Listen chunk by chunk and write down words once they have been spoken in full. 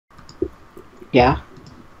Yeah?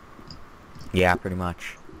 Yeah, pretty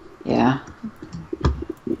much. Yeah.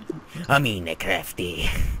 I mean, crafty.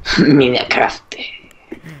 Minecraft.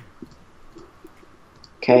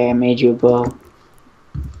 Okay, I made you a bow.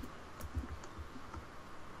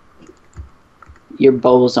 Your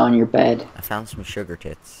bow's on your bed. I found some sugar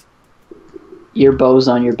tits. Your bow's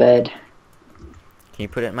on your bed. Can you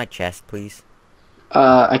put it in my chest, please?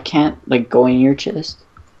 I can't, like, go in your chest.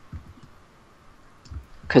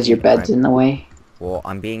 Because your bed's in the way. Well,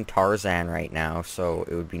 I'm being Tarzan right now, so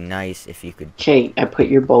it would be nice if you could... Okay, I put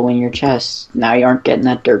your bow in your chest. Now you aren't getting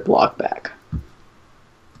that dirt block back.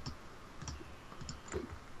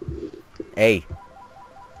 Hey!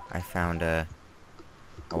 I found a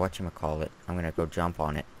whatchamacallit. I'm gonna go jump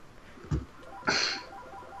on it.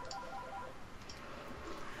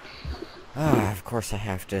 Ah, of course I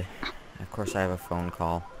have to... Of course I have a phone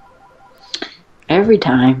call. Every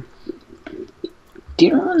time. Do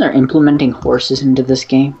you know when they're implementing horses into this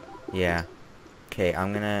game? Yeah. Okay,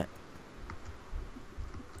 I'm gonna...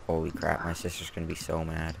 Holy crap, my sister's gonna be so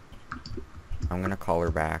mad. I'm gonna call her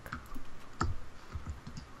back.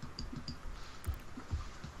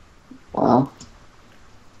 Well.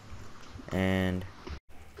 And...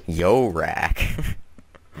 Yo, Rack.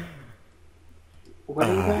 What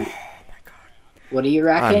are you racking? My God. What are you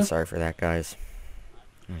racking? I'm sorry for that, guys.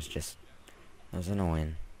 It was just... It was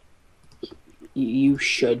annoying. You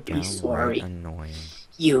should be Downright sorry. annoying.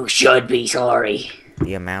 You should be sorry.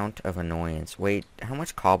 The amount of annoyance. Wait, how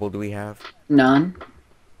much cobble do we have? None.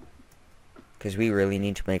 Because we really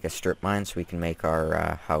need to make a strip mine so we can make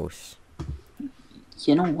our house.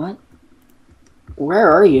 You know what? Where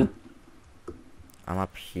are you? I'm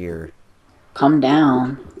up here. Come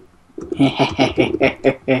down.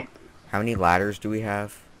 I How many ladders do we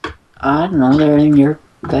have? don't know, they're in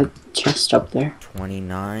that chest up there.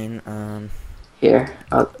 29, Here,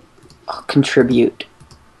 I'll contribute.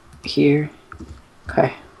 Here.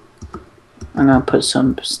 Okay. I'm gonna put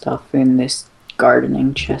some stuff in this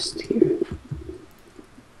gardening chest here.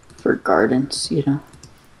 For gardens, you know.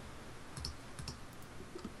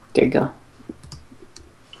 There you go.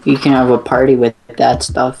 You can have a party with that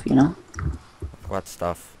stuff, you know. What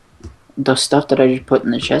stuff? The stuff that I just put in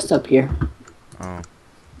the chest up here. Oh.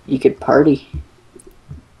 You could party.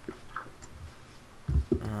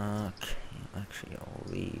 Okay, actually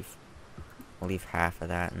I'll leave half of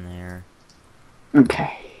that in there.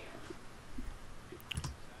 Okay.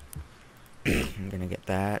 I'm gonna get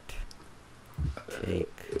that.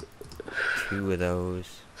 Take 2 of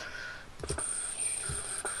those.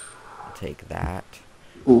 Take that.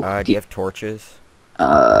 Ooh, Do you have torches?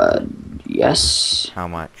 yes. How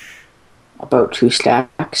much? About 2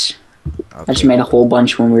 stacks. Okay. I just made a whole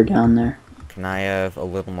bunch when we were down there. Can I have a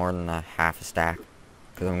little more than a half a stack?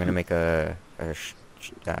 Because I'm gonna make a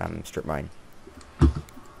strip mine.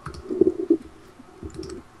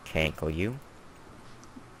 Cankle you.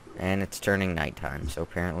 And it's turning nighttime, so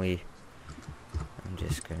apparently I'm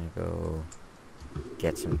just gonna go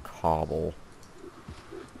get some cobble.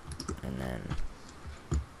 And then...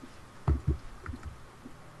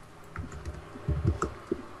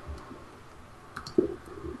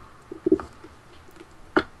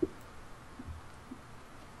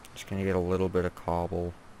 Just gonna get a little bit of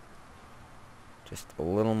cobble. Just a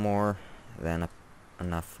little more than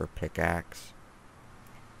enough for pickaxe.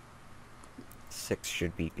 6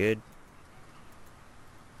 should be good.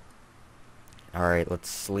 Alright, let's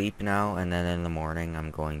sleep now, and then in the morning I'm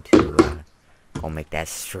going to go make that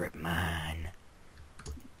strip mine.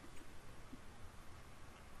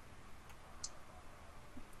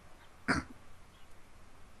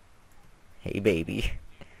 Hey baby.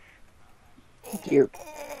 You're...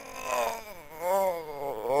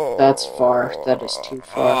 That's far. That is too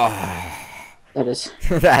far. That is...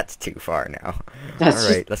 That's too far now.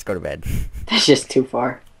 Alright, let's go to bed. That's just too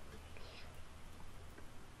far.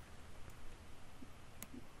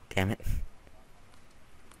 Damn it.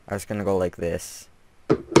 I was gonna go like this.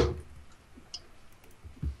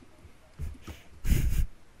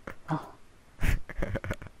 Oh.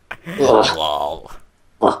 Whoa.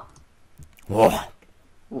 Whoa. Whoa.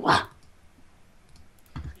 Whoa.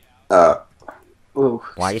 Ooh,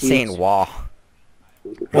 Why are you saying wah?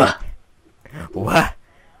 What? What?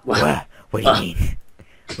 What? What do you mean?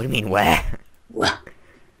 What do you mean wah? What?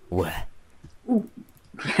 What? Wah?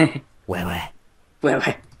 Why?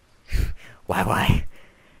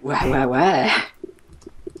 Why?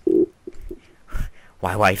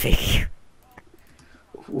 Why fake you?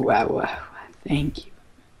 Why? Thank you.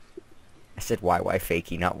 I said why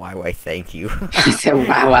fakey, not why thank you. I said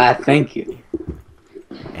why? Thank you.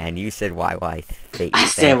 And you said why fake. I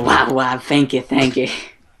said why? Thank you.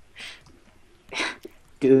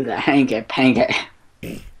 Do the hank it, pank it.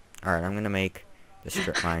 Alright, I'm gonna make the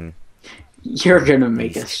strip mine You're gonna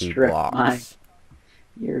make these a 2 strip mine. blocks.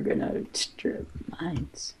 You're gonna strip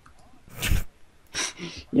mines.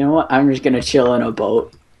 You know what? I'm just gonna chill in a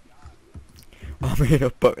boat. I'm in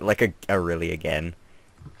a boat, like a really again.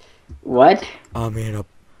 What? I'm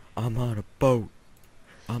on a boat.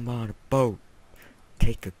 I'm on a boat.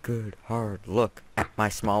 Take a good hard look at my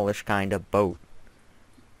smallish kind of boat.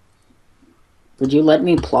 Would you let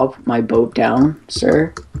me plop my boat down,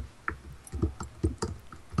 sir?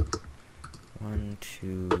 1,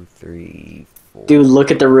 2, 3, 4. Dude, look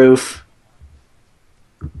at the roof.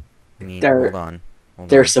 I mean, There- hold on.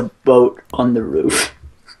 There's a boat on the roof.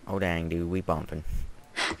 Oh dang, dude, we bumping.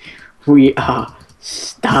 We are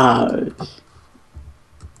stars.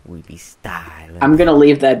 We be styling. I'm gonna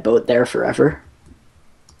leave that boat there forever.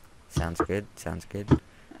 Sounds good. Sounds good.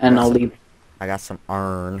 And Got I'll some- leave I got some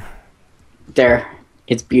iron. there.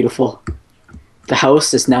 It's beautiful. The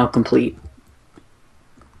house is now complete.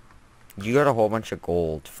 You got a whole bunch of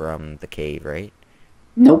gold from the cave, right?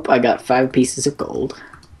 Nope, I got 5 pieces of gold.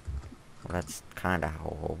 Well, that's kind of a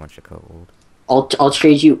whole bunch of gold. I'll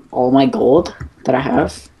trade you all my gold that I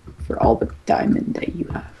have for all the diamond that you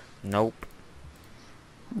have. Nope.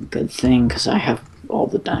 Good thing, because I have all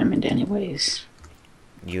the diamond anyways.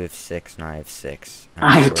 You have 6 and I have 6.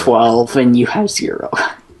 I have 12 and you have 0.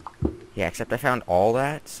 Yeah, except I found all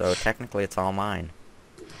that, so technically it's all mine.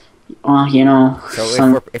 Well, you know,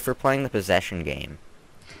 So if we're playing the possession game,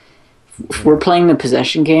 if we're playing the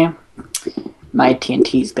possession game, my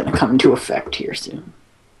TNT is gonna come into effect here soon.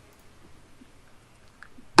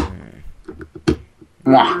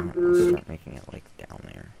 Mwah. I'll start making it like down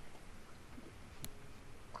there.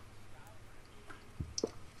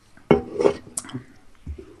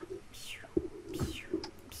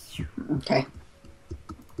 Okay.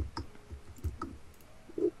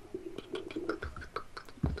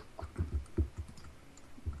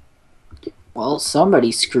 Well,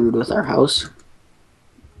 somebody screwed with our house.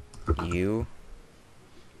 You?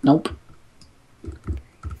 Nope.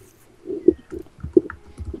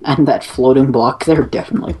 And that floating block there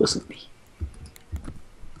definitely wasn't me.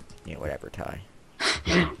 Yeah, whatever, Ty.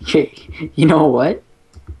 Hey, you know what?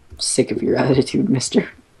 I'm sick of your attitude, mister.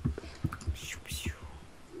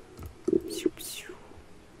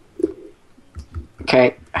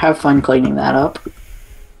 Okay, have fun cleaning that up.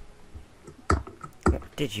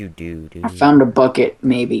 What did you do, dude? I found a bucket,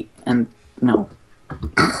 maybe, and no.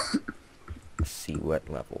 Let's see what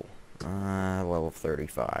level. Level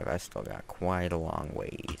 35. I still got quite a long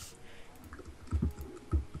ways.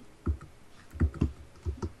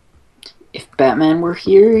 If Batman were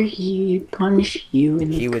here, he'd punish you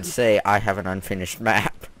in the... He would say, I have an unfinished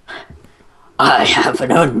map. I have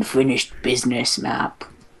an unfinished business map.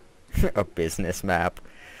 A business map.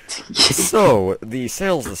 So, the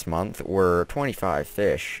sales this month were 25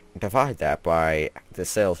 fish. Divide that by the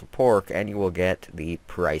sales of pork, and you will get the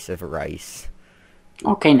price of rice.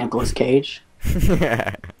 Okay, Nicolas Cage.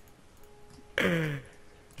 That's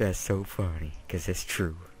so funny, because it's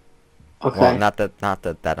true. Okay. Well, not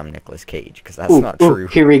that I'm Nicolas Cage, because that's not true.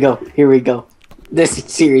 Here we go. Here we go. This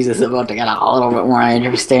series is about to get a little bit more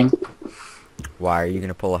interesting. Why, are you going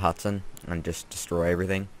to pull a Hudson and just destroy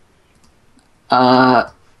everything?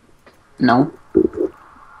 No.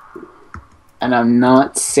 And I'm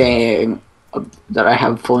not saying that I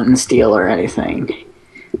have flint and steel or anything.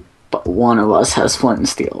 But one of us has flint and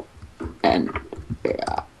steel. And,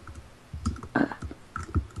 yeah.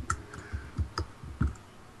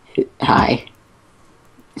 Hi.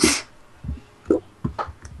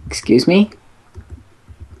 Excuse me?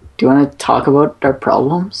 Do you want to talk about our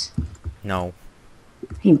problems? No.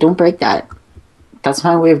 Hey, don't break that. That's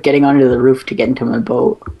my way of getting onto the roof to get into my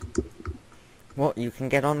boat. Well, you can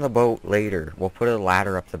get on the boat later. We'll put a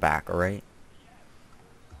ladder up the back, alright?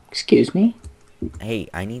 Excuse me? Hey,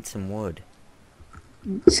 I need some wood.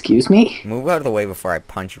 Excuse me? Move out of the way before I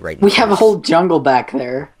punch you right in the We have a face. whole jungle back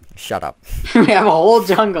there. Shut up. We have a whole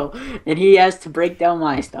jungle, and he has to break down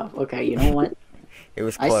my stuff. Okay, you know what? It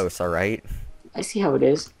was close, alright? I see how it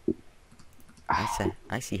is.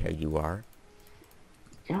 I see how you are.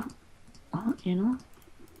 Yeah. Well, you know,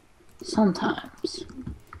 sometimes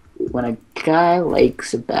when a guy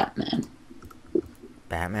likes a Batman,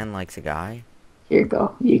 Batman likes a guy? here you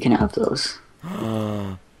go. You can have those.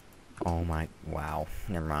 Oh my, wow.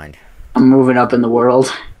 Never mind. I'm moving up in the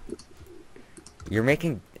world. You're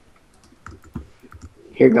making...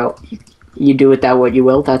 Here you go. You do with that what you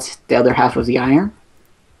will. That's the other half of the iron.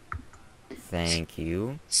 Thank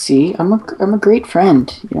you. See, I'm a great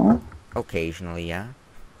friend, you know? Occasionally, yeah.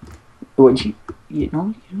 Would you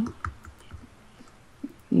know?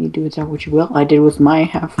 do with that what you will. I did with my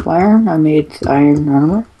half iron. I made iron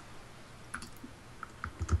armor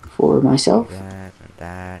for myself.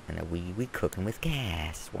 That, and we cooking with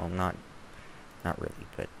gas. Well, not really,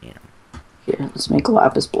 but you know. Here, let's make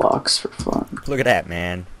lapis blocks for fun. Look at that,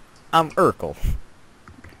 man. I'm Urkel.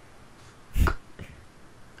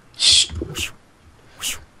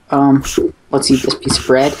 Let's eat this piece of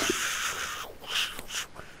bread.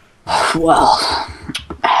 Well,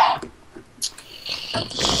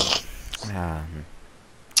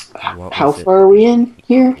 how far are we in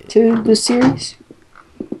here to the series?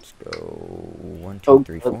 Let's go 1, 2,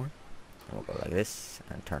 3, 4. And we'll go like this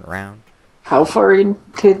and turn around. How far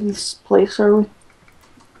into this place are we?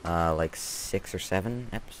 Like 6 or 7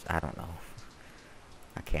 episodes. I don't know.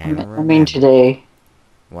 I can't even remember. I mean today.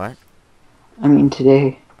 What? I mean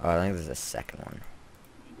today. Oh, I think this is the second one.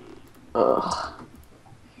 Ugh.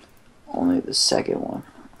 Only the second one.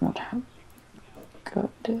 What happened? God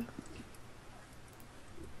damn.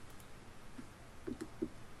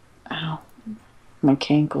 Ow. My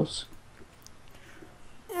cankles.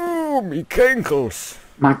 Oh, me cankles.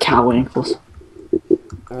 My cow ankles.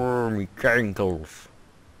 Oh, me cankles.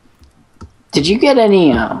 Did you get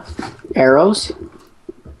any arrows?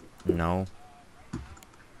 No.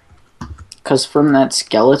 Cause from that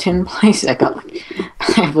skeleton place, I got like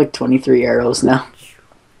I have like 23 arrows now,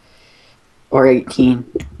 or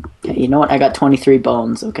 18. Yeah, you know what? I got 23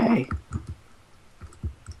 bones. Okay.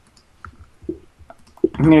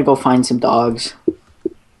 I'm gonna go find some dogs.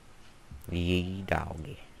 Yee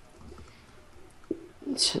doggy.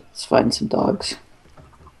 Let's find some dogs.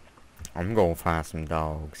 I'm gonna find some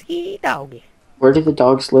dogs. Yee doggy. Where do the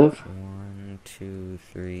dogs live? 1, 2,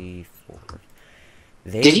 3, 4.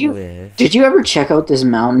 They live. Did you ever check out this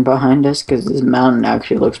mountain behind us? Because this mountain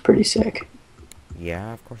actually looks pretty sick.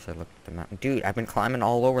 Yeah, of course I looked at the mountain. Dude, I've been climbing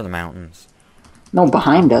all over the mountains. No,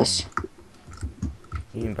 behind us.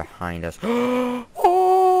 Even behind us.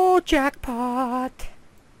 Oh, jackpot!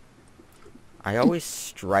 I always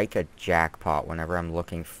strike a jackpot whenever I'm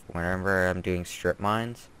whenever I'm doing strip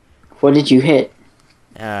mines. What did you hit?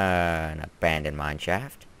 An abandoned mine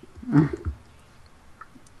shaft.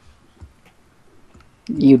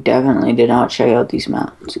 You definitely did not check out these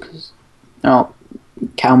mountains, cause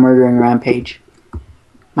cow murdering rampage.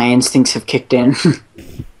 My instincts have kicked in.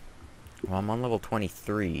 Well, I'm on level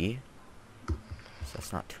 23, so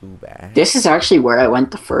that's not too bad. This is actually where I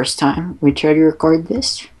went the first time we tried to record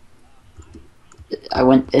this. I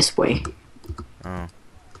went this way. Oh,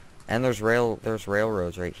 and there's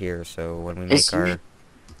railroads right here. So when we make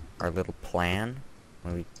our little plan,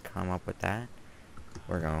 when we come up with that,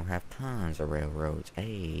 we're gonna have tons of railroads.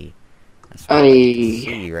 Hey, that's what I like to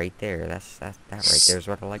see right there. That right there is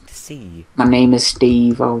what I like to see. My name is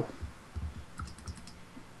Steve-O.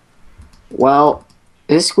 Well,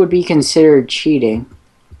 this would be considered cheating.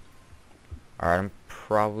 Alright, I'm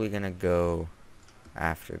probably gonna go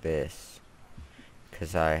after this,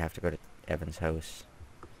 because I have to go to Evan's house,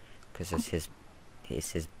 because it's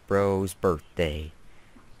his bro's birthday.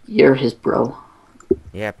 You're his bro.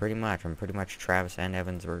 Yeah, pretty much. I'm pretty much Travis and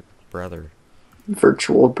Evan's brother.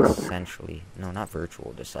 Virtual brother. Essentially. No, not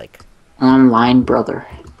virtual, just like... online brother.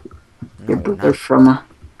 No, your brother from a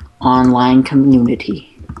online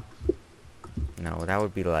community. No, that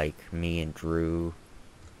would be like me and Drew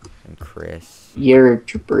and Chris. You're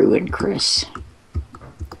Drew and Chris.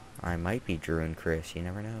 I might be Drew and Chris, you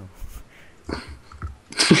never know.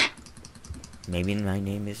 Maybe my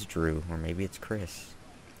name is Drew, or maybe it's Chris.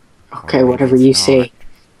 Okay, whatever you say.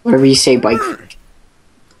 Whatever you say, bike.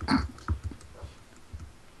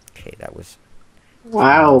 Okay, that was...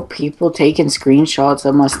 Wow, people taking screenshots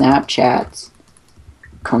of my Snapchats.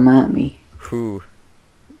 Come at me. Who?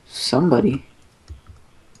 Somebody.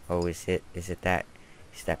 Oh, is that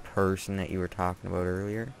person that you were talking about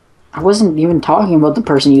earlier? I wasn't even talking about the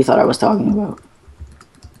person you thought I was talking about.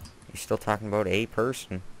 You're still talking about a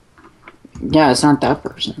person. Yeah, it's not that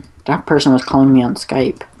person. That person was calling me on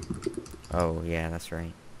Skype. Oh, yeah, that's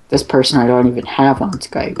right. This person I don't even have on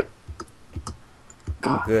Skype.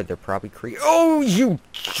 God. Good, they're probably Oh, you...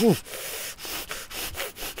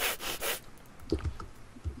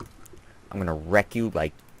 I'm gonna wreck you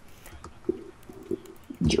like...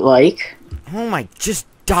 You like? Oh my, just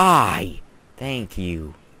die! Thank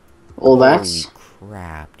you. Well, that's... Holy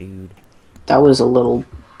crap, dude. That was a little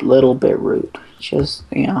bit rude. Just,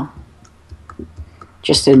 you know...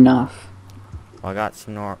 Just enough. Well, I got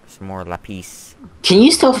some more lapis. Can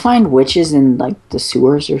you still find witches in, like, the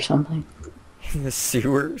sewers or something? In the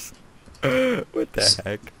sewers? What the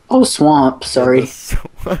heck? Oh, swamp, sorry.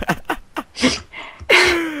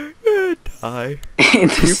 Hi. In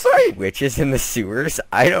Do you the- find witches in the sewers?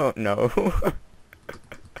 I don't know.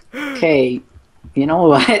 Okay, you know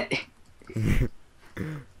what?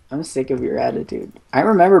 I'm sick of your attitude. I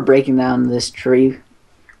remember breaking down this tree.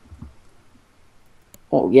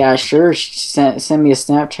 Oh, yeah, sure. Send me a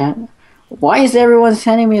Snapchat. Why is everyone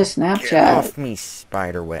sending me a Get Snapchat? off me,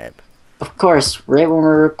 spider web. Of course, right when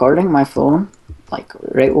we're recording, my phone, like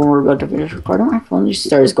right when we're about to finish recording, my phone just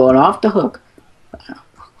starts going off the hook.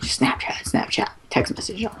 Snapchat, text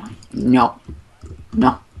message. No,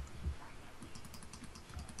 no.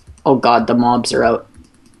 Oh God, the mobs are out.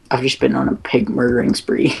 I've just been on a pig murdering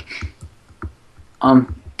spree.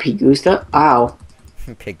 Pigusta? Ow.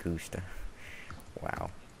 Pigusta.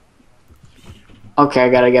 Wow. Okay, I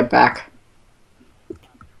gotta get back.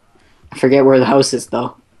 I forget where the house is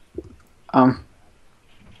though.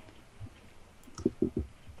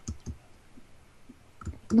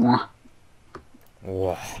 Mwah.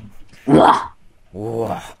 Whoa. Mwah.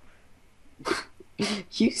 Whoa.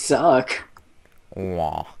 You suck.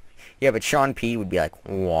 Whoa. Yeah, but Sean P would be like,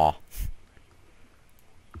 whoa.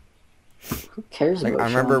 Who cares Like, about I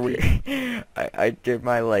remember Sean P? I did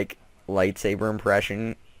my, like, lightsaber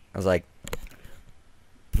impression. I was like,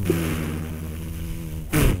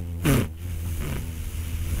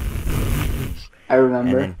 I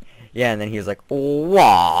remember. and then, yeah, and then he was like,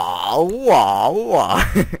 wah, wah, wah.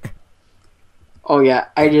 Oh yeah,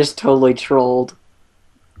 I just totally trolled.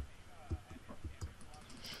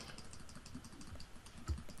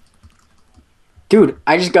 Dude,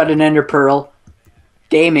 I just got an ender pearl.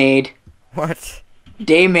 Day made. What?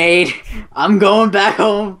 Day made. I'm going back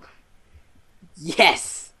home.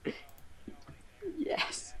 Yes.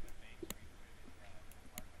 Yes.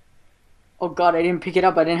 Oh God, I didn't pick it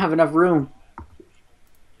up. I didn't have enough room.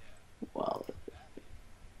 Well,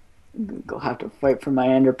 I'm gonna go have to fight for my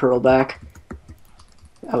ender pearl back.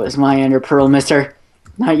 That was my ender pearl, mister.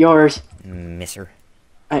 Not yours. Misser.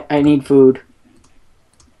 I need food.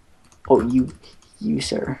 Oh, you,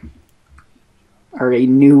 sir, are a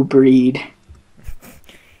new breed.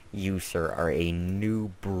 You, sir, are a new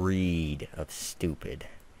breed of stupid.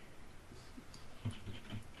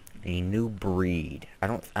 A new breed. I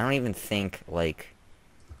don't even think, like,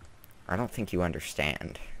 I don't think you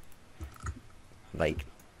understand. Like,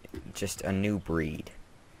 just a new breed.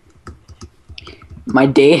 My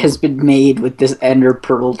day has been made with this ender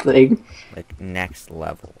pearl thing. Like, next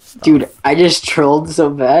level stuff. Dude, I just trolled so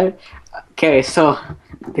bad. Okay, so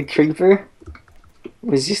the creeper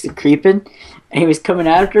was just a creeping, and he was coming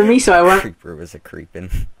after me. So I went. Creeper was a creeping.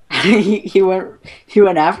 he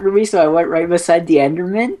went after me. So I went right beside the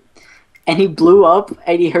Enderman, and he blew up,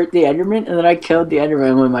 and he hurt the Enderman, and then I killed the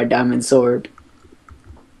Enderman with my diamond sword.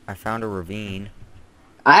 I found a ravine.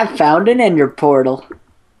 I found an ender portal.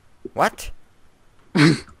 What?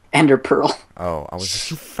 Ender pearl. Oh, I was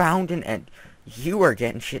like, you found an end. You are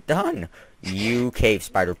getting shit done. You cave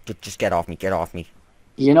spider. Just get off me. Get off me.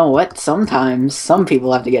 You know what? Sometimes some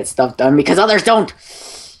people have to get stuff done because others don't.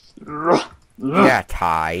 Yeah,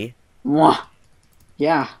 Ty. Mwah.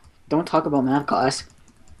 Yeah, don't talk about math class.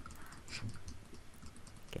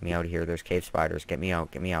 Get me out of here. There's cave spiders. Get me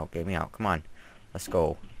out. Get me out. Get me out. Come on. Let's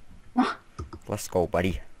go. Let's go,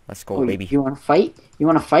 buddy. Let's go, Oh, baby. you want to fight? You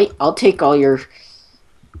want to fight? I'll take all your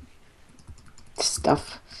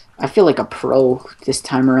stuff. I feel like a pro this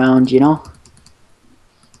time around, you know?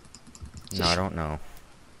 No, I don't know.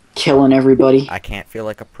 Killing everybody. I can't feel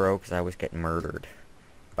like a pro because I was getting murdered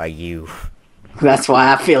by you. That's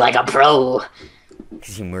why I feel like a pro.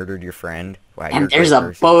 Because you murdered your friend. Wow, you're And great there's a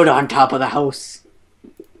person. boat on top of the house.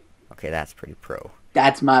 Okay, that's pretty pro.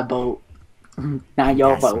 That's my boat. Not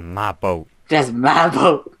your That's boat. my boat. That's my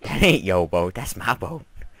boat. That ain't your boat. That's my boat.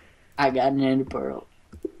 I got an ender pearl.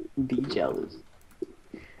 Be jealous.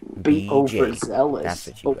 Be BJ. overzealous. That's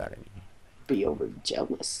what you gotta be. Be over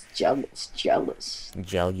jealous. Jealous.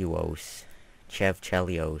 Jeluos. Chev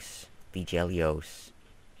Chelios. Be Jelios.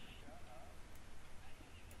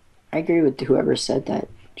 I agree with whoever said that.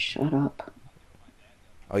 Shut up.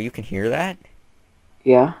 Oh, you can hear that?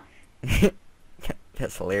 Yeah?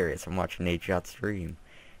 That's hilarious. I'm watching Nate Shot stream.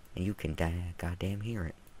 And you can goddamn hear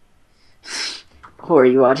it. Oh, are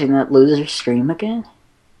you watching that loser stream again?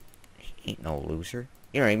 He ain't no loser.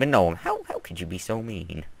 You don't even know him. How could you be so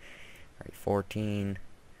mean? Alright, 14,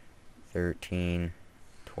 13,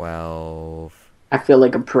 12, I feel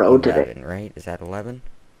like a pro 11, today. right? Is that 11?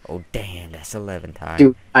 Oh, damn, that's 11 time.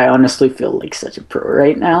 Dude, I honestly feel like such a pro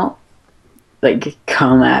right now. Like,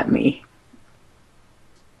 come at me.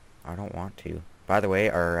 I don't want to. By the way,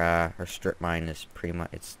 our strip mine is pretty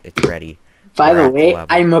much, it's ready. By We're the at way, 11.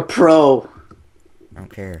 I'm a pro. I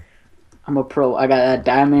don't care. I'm a pro. I got that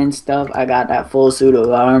diamond stuff. I got that full suit of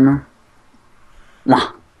armor.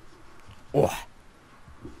 Wah, Wah,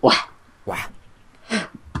 wah, wah.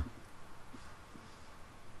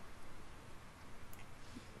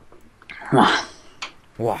 wah,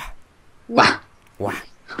 Wah, wah, wah,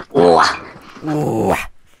 wah. wah.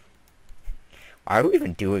 Why are we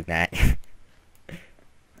even doing that?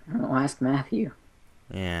 I'll ask Matthew.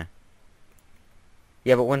 Yeah.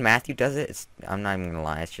 Yeah, but when Matthew does it, I'm not even gonna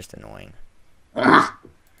lie, it's just annoying. Wah.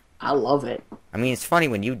 I love it. I mean, it's funny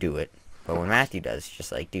when you do it, but when Matthew does, it's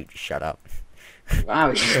just like, dude, just shut up.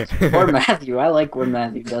 Wow, poor Matthew. I like when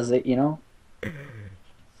Matthew does it, you know?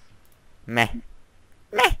 Meh.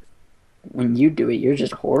 Meh. When you do it, you're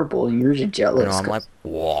just horrible and you're just jealous. No, I'm like,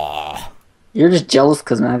 whoa. You're just jealous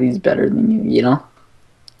because Matthew's better than you, you know?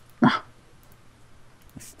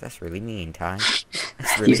 That's really mean, Ty.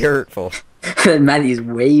 That's really hurtful. Matthew's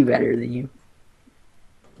way better than you.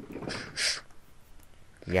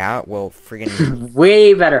 Yeah, well, friggin'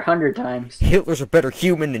 Way better, 100 times. Hitler's a better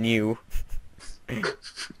human than you.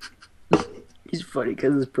 He's funny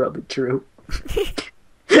because it's probably true.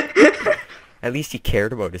 At least he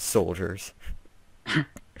cared about his soldiers. I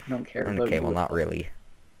don't care about Okay, you. well, not really.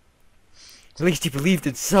 At least he believed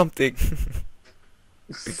in something.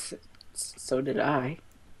 So did I.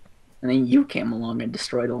 And then you came along and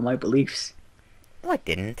destroyed all my beliefs. No, I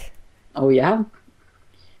didn't. Oh, yeah?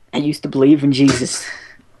 I used to believe in Jesus.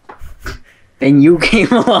 Then you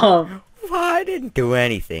came along. Well, I didn't do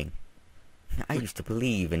anything. I used to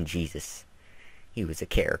believe in Jesus. He was a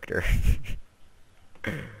character.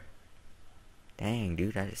 Dang,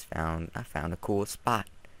 dude, I found a cool spot.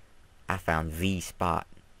 I found the spot.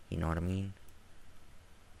 You know what I mean?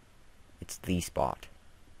 It's the spot.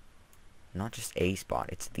 Not just a spot,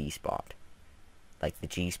 it's the spot. Like the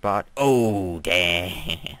G spot. Oh,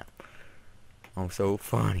 damn. I'm so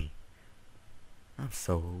funny. I'm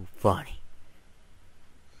so funny.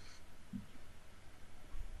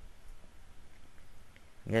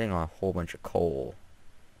 I'm getting a whole bunch of coal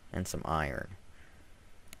and some iron.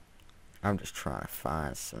 I'm just trying to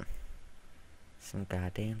find some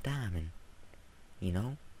goddamn diamond. You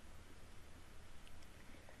know?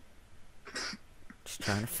 Just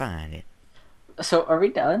trying to find it. So, are we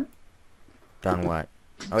done? Done what?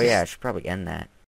 Oh yeah, I should probably end that.